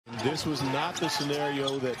This was not the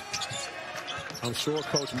scenario that I'm sure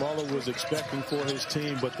Coach Muller was expecting for his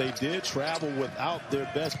team, but they did travel without their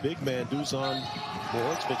best big man, Dusan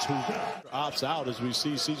Bohortsvich, who opts out as we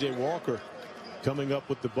see C.J. Walker coming up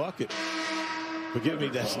with the bucket. Forgive me,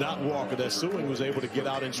 that's not Walker. That's Sewing, who's able to get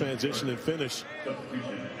out in transition and finish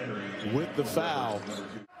with the foul.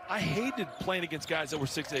 I hated playing against guys that were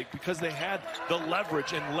 6'8" because they had the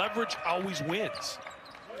leverage, and leverage always wins.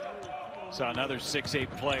 So another 6'8"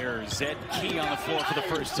 player, Zed Key, on the floor for the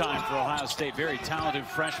first time for Ohio State. Very talented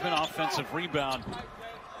freshman, offensive rebound.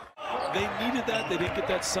 They needed that. They didn't get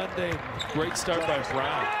that Sunday. Great start by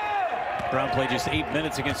Brown. Brown played just 8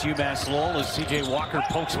 minutes against UMass Lowell as C.J. Walker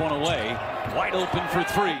pokes one away. Wide open for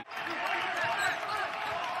three.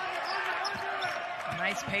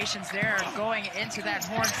 Nice patience there, going into that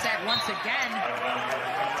horn set once again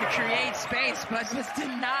to create space, but was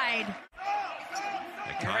denied.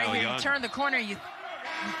 You're right here, you turn the corner, you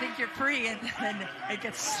think you're free, and then it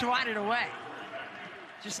gets swatted away.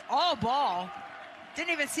 Just all ball.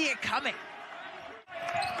 Didn't even see it coming.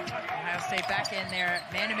 Ohio State back in there.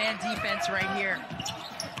 Man-to-man defense right here.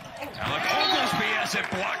 Alec Oglesby has it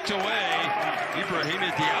blocked away.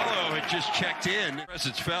 Ibrahima Diallo had just checked in.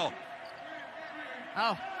 Presence fell.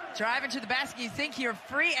 Oh, driving to the basket. You think you're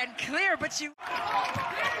free and clear, but you...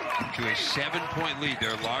 To a 7-point lead,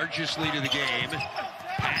 their largest lead of the game.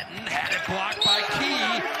 Patton had it blocked by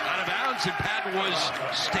Key out of bounds, and Patton was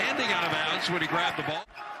standing out of bounds when he grabbed the ball.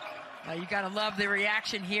 You got to love the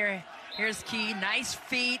reaction here. Here's Key, nice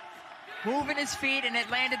feet, moving his feet, and it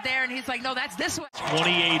landed there, and he's like, no, that's this way.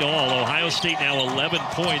 28 all. Ohio State now 11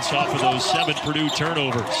 points off of those 7 Purdue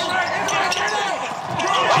turnovers.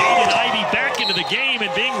 Jaden Ivey back into the game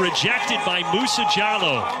and being rejected by Musa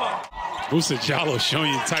Jallow. Musa Jallow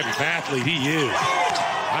showing you the type of athlete he is.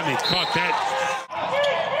 I mean, caught that.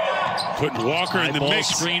 Putting Walker in the mix.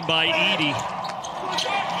 Screen by Edey.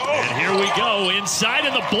 And here we go, inside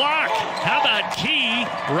of the block. How about Key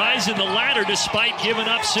rising the ladder despite giving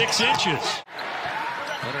up 6 inches?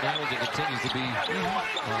 Leonard Hamilton continues to be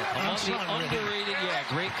among the underrated,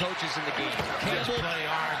 great coaches in the game. Campbell,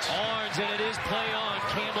 Arns, and it is play on.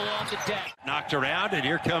 Campbell off the deck. Knocked around, and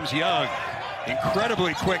here comes Young.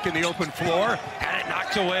 Incredibly quick in the open floor. Had it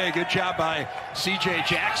knocked away. Good job by C.J.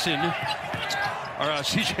 Jackson. Or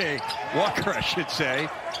C.J. Walker, I should say.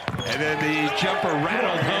 And then the jumper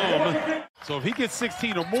rattled home. So if he gets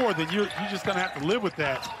 16 or more, then you're just going to have to live with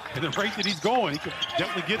that. And the rate that he's going, he could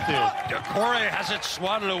definitely get there. Decore has it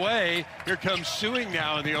swatted away. Here comes Sewing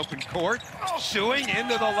now in the open court. Sewing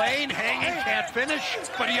into the lane. Hanging can't finish,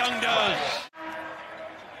 but Young does.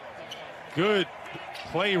 Good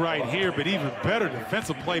play right here, but even better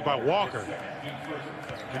defensive play by Walker.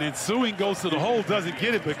 And then Sewing goes to the hole, doesn't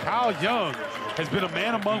get it, but Kyle Young has been a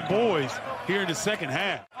man among boys here in the second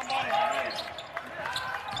half.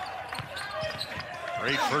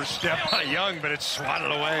 Great first step by Young, but it's swatted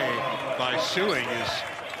away by Sewing as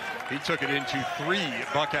he took it into 3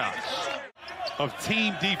 Buckeyes. Of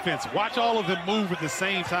team defense. Watch all of them move at the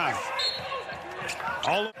same time.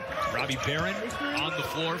 Robbie Barron on the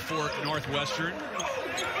floor for Northwestern.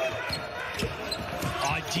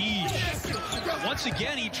 Once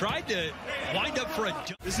again, he tried to wind up for a...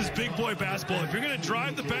 This is big boy basketball. If you're going to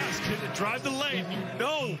drive the basket and drive the lane, you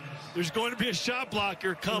know there's going to be a shot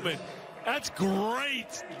blocker coming. That's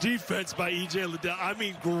great defense by E.J. Liddell. I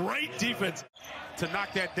mean, great defense. To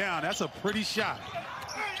knock that down, that's a pretty shot.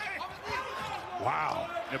 Wow.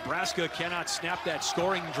 Nebraska cannot snap that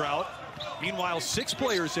scoring drought. Meanwhile, 6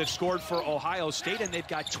 players have scored for Ohio State, and they've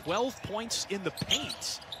got 12 points in the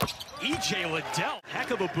paint. E.J. Liddell, heck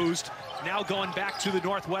of a boost, now going back to the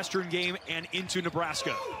Northwestern game and into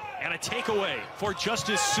Nebraska. And a takeaway for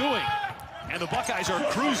Justice Sewing. And the Buckeyes are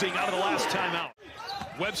cruising out of the last timeout.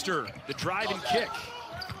 Webster, the drive and kick.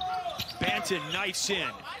 Banton knifes in.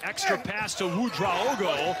 Extra pass to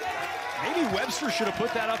Wudraogo. Maybe Webster should have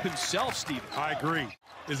put that up himself, Steve. I agree.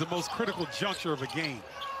 It's the most critical juncture of a game.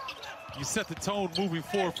 You set the tone moving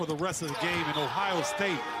forward for the rest of the game, and Ohio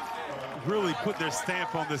State really put their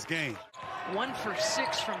stamp on this game. 1 for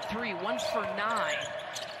 6 from 3, 1 for 9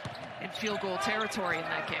 in field goal territory in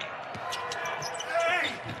that game.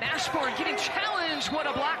 Mashburn getting challenged. What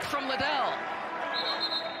a block from Liddell.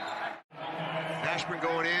 Mashburn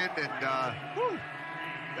going in, and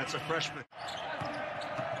that's a freshman.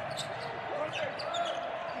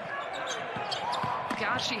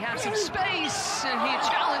 Gosh, he had some space, and he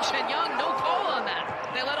challenged, and Young, no call on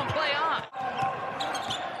that. They let him play on.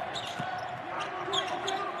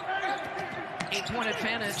 8-point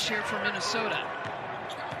advantage here for Minnesota.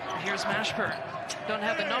 Here's Mashburn. Don't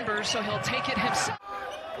have the numbers, so he'll take it himself.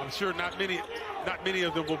 I'm sure not many not many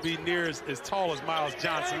of them will be near as tall as Miles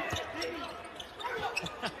Johnson.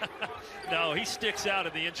 No, he sticks out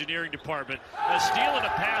in the engineering department. Stealing a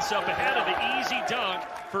pass up ahead of the easy dunk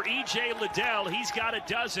for E.J. Liddell. He's got a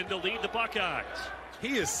dozen to lead the Buckeyes.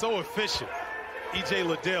 He is so efficient. E.J.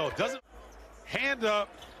 Liddell doesn't hand up,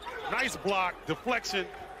 nice block, deflection,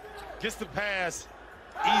 gets the pass,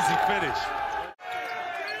 easy finish.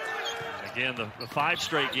 Again, the 5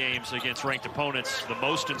 straight games against ranked opponents, the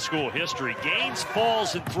most in school history. Gaines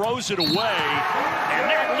falls and throws it away, and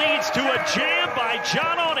that leads to a jam by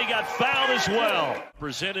Jono, and he got fouled as well.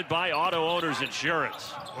 Presented by Auto Owners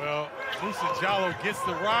Insurance. Well, Musa Jallow gets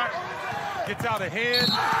the rock, gets out ahead.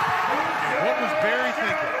 And what was Barry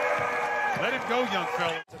thinking? Let it go, young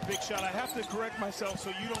fella. It's a big shot. I have to correct myself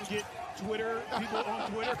so you don't get people on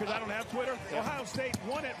Twitter, because I don't have Twitter. Ohio State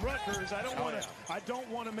won at Rutgers. I don't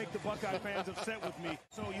want to make the Buckeye fans upset with me.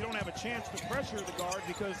 So you don't have a chance to pressure the guard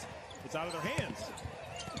because it's out of their hands.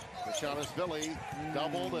 Billy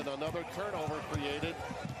doubled and another turnover created.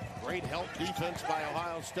 Great help defense by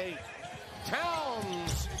Ohio State.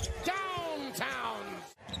 Towns, downtown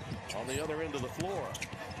on the other end of the floor.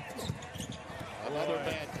 Another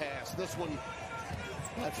bad pass. This one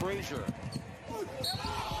by Frazier.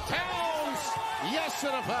 Towns, yes,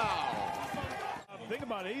 and a foul. Think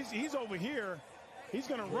about it. He's over here. He's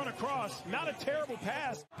going to run across. Not a terrible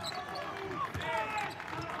pass.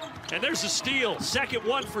 And there's a steal. Second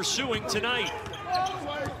one for Sewing tonight.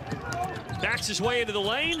 Backs his way into the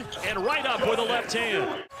lane and right up with a left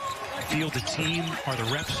hand. Field the team. Are the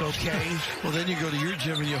refs okay? Well, then you go to your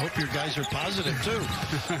gym and you hope your guys are positive, too.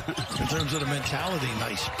 In terms of the mentality,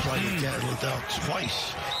 nice play again. Liddell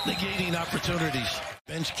twice. Negating opportunities.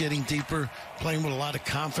 Bench getting deeper, playing with a lot of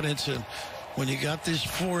confidence. And when you got this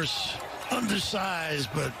force, undersized,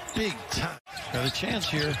 but big time. Got a chance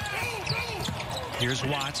here. Here's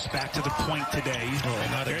Watts back to the point today. Oh,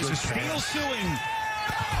 not a There's good a steal. pass. Sewing.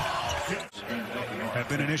 Have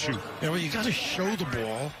been an issue. Yeah, well, you got to show the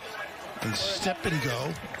ball and step and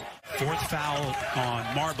go. 4th foul on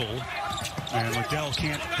Marble, and Liddell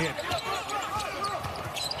can't hit.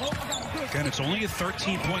 Again, it's only a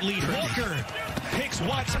 13-point lead. Walker picks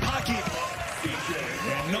Watts' pocket,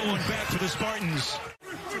 and no one back for the Spartans.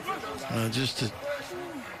 Just a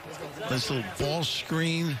nice little ball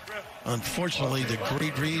screen. Unfortunately, the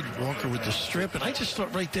great read, Walker with the strip, and I just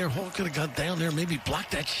thought right there, Hall could have got down there, maybe blocked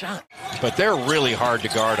that shot. But they're really hard to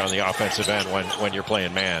guard on the offensive end when you're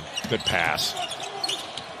playing man. Good pass.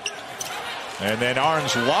 And then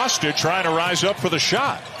Arns lost it, trying to rise up for the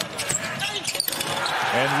shot.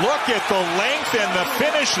 And look at the length and the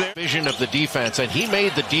finish there. Vision of the defense, and he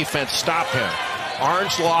made the defense stop him.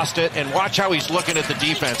 Arns lost it, and watch how he's looking at the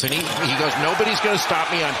defense. And he goes, nobody's going to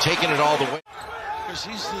stop me. I'm taking it all the way. Because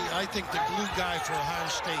he's, I think, the glue guy for Ohio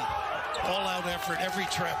State. All-out effort every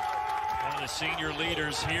trip. One of the senior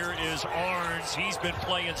leaders here is Arns. He's been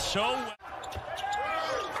playing so well.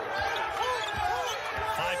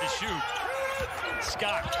 5 to shoot.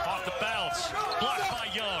 Scott off the bounce. Blocked by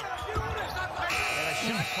Young. And a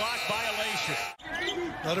shot clock violation.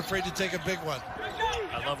 Not afraid to take a big one.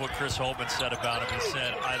 I love what Chris Holtman said about him. He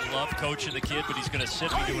said, I love coaching the kid, but he's going to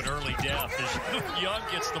send me to an early death. As Young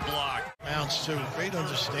gets the block. Bounce, too. Great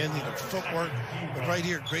understanding of footwork. But right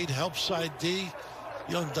here, great help side D.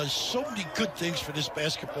 Young does so many good things for this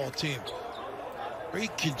basketball team.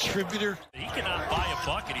 Great contributor. He cannot buy a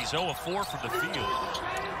bucket. He's 0 of 4 from the field.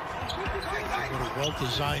 What a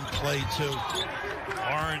well-designed play, too.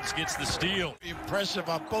 Arns gets the steal. Impressive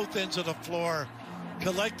on both ends of the floor.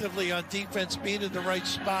 Collectively on defense, being in the right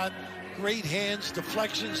spot. Great hands,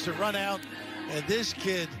 deflections to run out. And this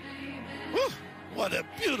kid, whew, what a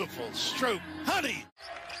beautiful stroke. Honey.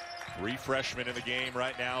 3 freshmen in the game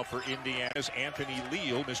right now for Indiana's Anthony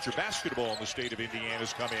Leal, Mr. Basketball in the state of Indiana,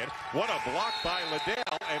 has come in. What a block by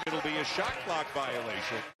Liddell, and it'll be a shot clock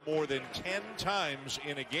violation. More than 10 times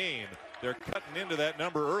in a game. They're cutting into that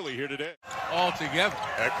number early here today. Altogether.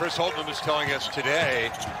 Chris Holtman was telling us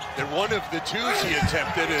today that one of the 2s he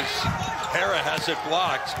attempted, as Hara has it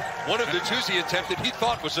blocked, one of the 2s he attempted he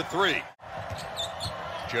thought was a 3.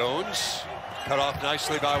 Jones cut off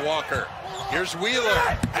nicely by Walker. Here's Wheeler,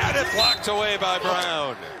 had it blocked away by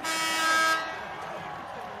Brown.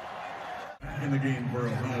 In the game for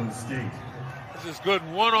Ohio State. This is good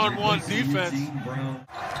one-on-one defense.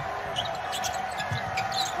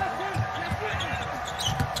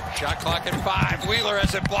 Shot clock at 5. Wheeler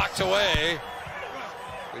has it blocked away.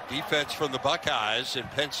 Good defense from the Buckeyes, and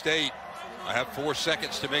Penn State. I have 4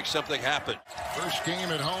 seconds to make something happen. First game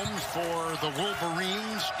at home for the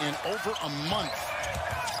Wolverines in over a month.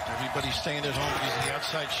 Everybody's staying at home because of the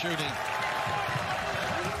outside shooting.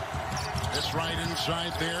 It's right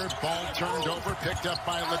inside there. Ball turned over, picked up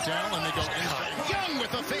by Liddell, and they go inside. Young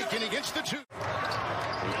with a fake, and he gets the 2.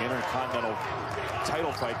 The Intercontinental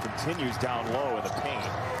title fight continues down low in the paint.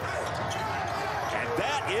 And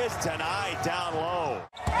that is denied down low.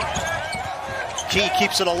 Key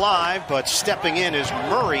keeps it alive, but stepping in is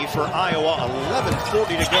Murray for Iowa.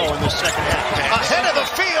 11:40 to go in the second half. Ahead of the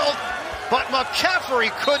field, but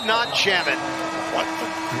McCaffrey could not jam it. What a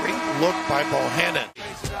great look by Bohannon.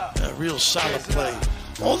 A real solid play.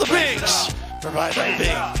 All the bigs provide a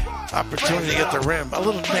big opportunity to get the rim. A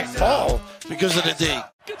little Nick Ball because of the D.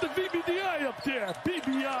 Get the BBDI up there.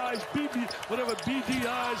 BBIs, whatever,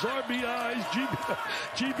 BDIs, RBIs,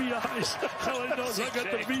 GBIs. Hell, he knows I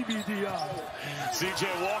got the BBDI. C.J.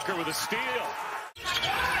 Walker with a steal.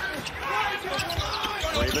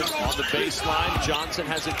 Ravens on the baseline. Johnson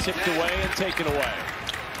has it tipped away and taken away.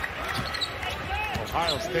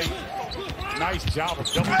 Ohio State, nice job of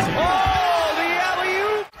double teaming. Oh, the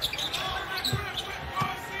alley-oop!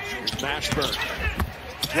 Here's Mashburn.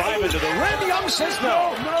 Drive into the rim. Young says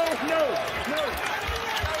no.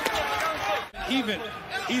 Even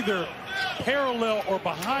either parallel or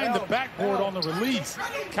behind the backboard on the release.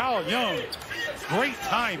 Kyle Young, great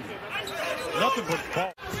timing. Nothing but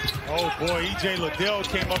ball. Oh boy, E.J. Liddell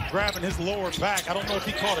came up grabbing his lower back. I don't know if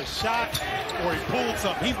he caught a shot or he pulled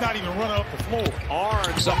something. He's not even running up the floor.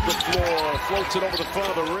 Arms up the floor, floats it over the front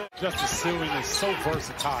of the rim. Justice Suing is so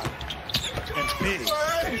versatile and big.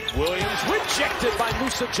 Williams rejected by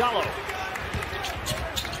Musa Jallo.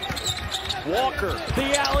 Walker,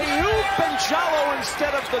 the alley-oop, and Jallo,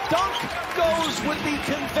 instead of the dunk, goes with the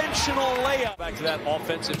conventional layup. Back to that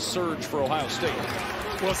offensive surge for Ohio State.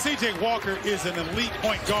 Well, C.J. Walker is an elite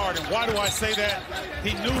point guard, and why do I say that?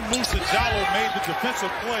 He knew Musa Jallo made the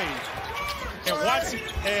defensive play, and watch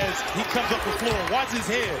as he comes up the floor. Watch his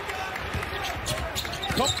head.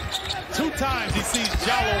 2 times he sees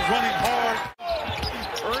Jallo running hard.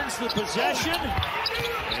 Earns the possession.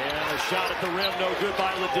 And a shot at the rim, no good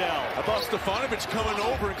by Liddell. I thought Stefanovic coming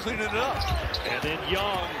over and cleaning it up. And then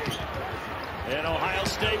Young. And Ohio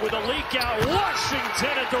State with a leak out.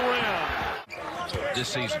 Washington at the rim. This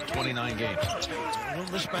season, 29 games. One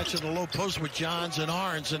mismatch in the low post with Johns and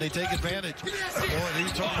Arns, and they take advantage. Boy,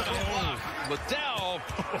 he's talking. Liddell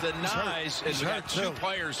denies, and we got 2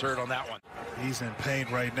 players hurt on that one. He's in pain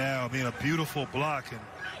right now. I mean, a beautiful block, and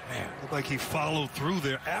man, looked like he followed through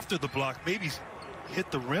there after the block. Maybe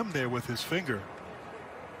hit the rim there with his finger.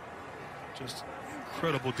 Just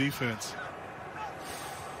incredible defense.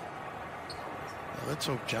 Well, let's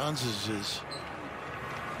hope Johns is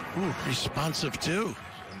responsive too.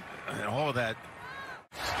 And all of that.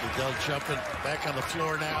 Liddell jumping back on the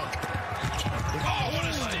floor now. Oh, what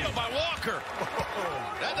a steal by Walker.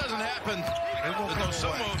 That doesn't happen. There's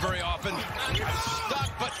no move very often.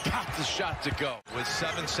 Stuck, but got the shot to go with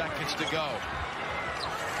 7 seconds to go.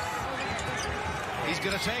 He's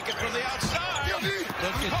going to take it from the outside.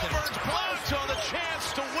 Auburn's blocked on the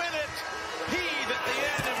chance to win it. Heave at the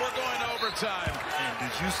end, and we're going to overtime. And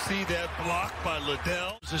did you see that block by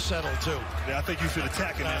Liddell? It's a settle, too. Yeah, I think you should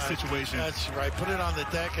attack in that situation. That's right. Put it on the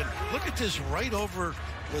deck, and look at this right over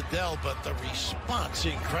Liddell, but the response,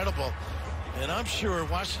 incredible. And I'm sure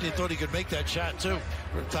Washington thought he could make that shot, too,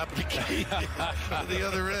 from top of the key. The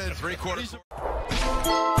other end,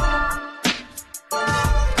 3/4.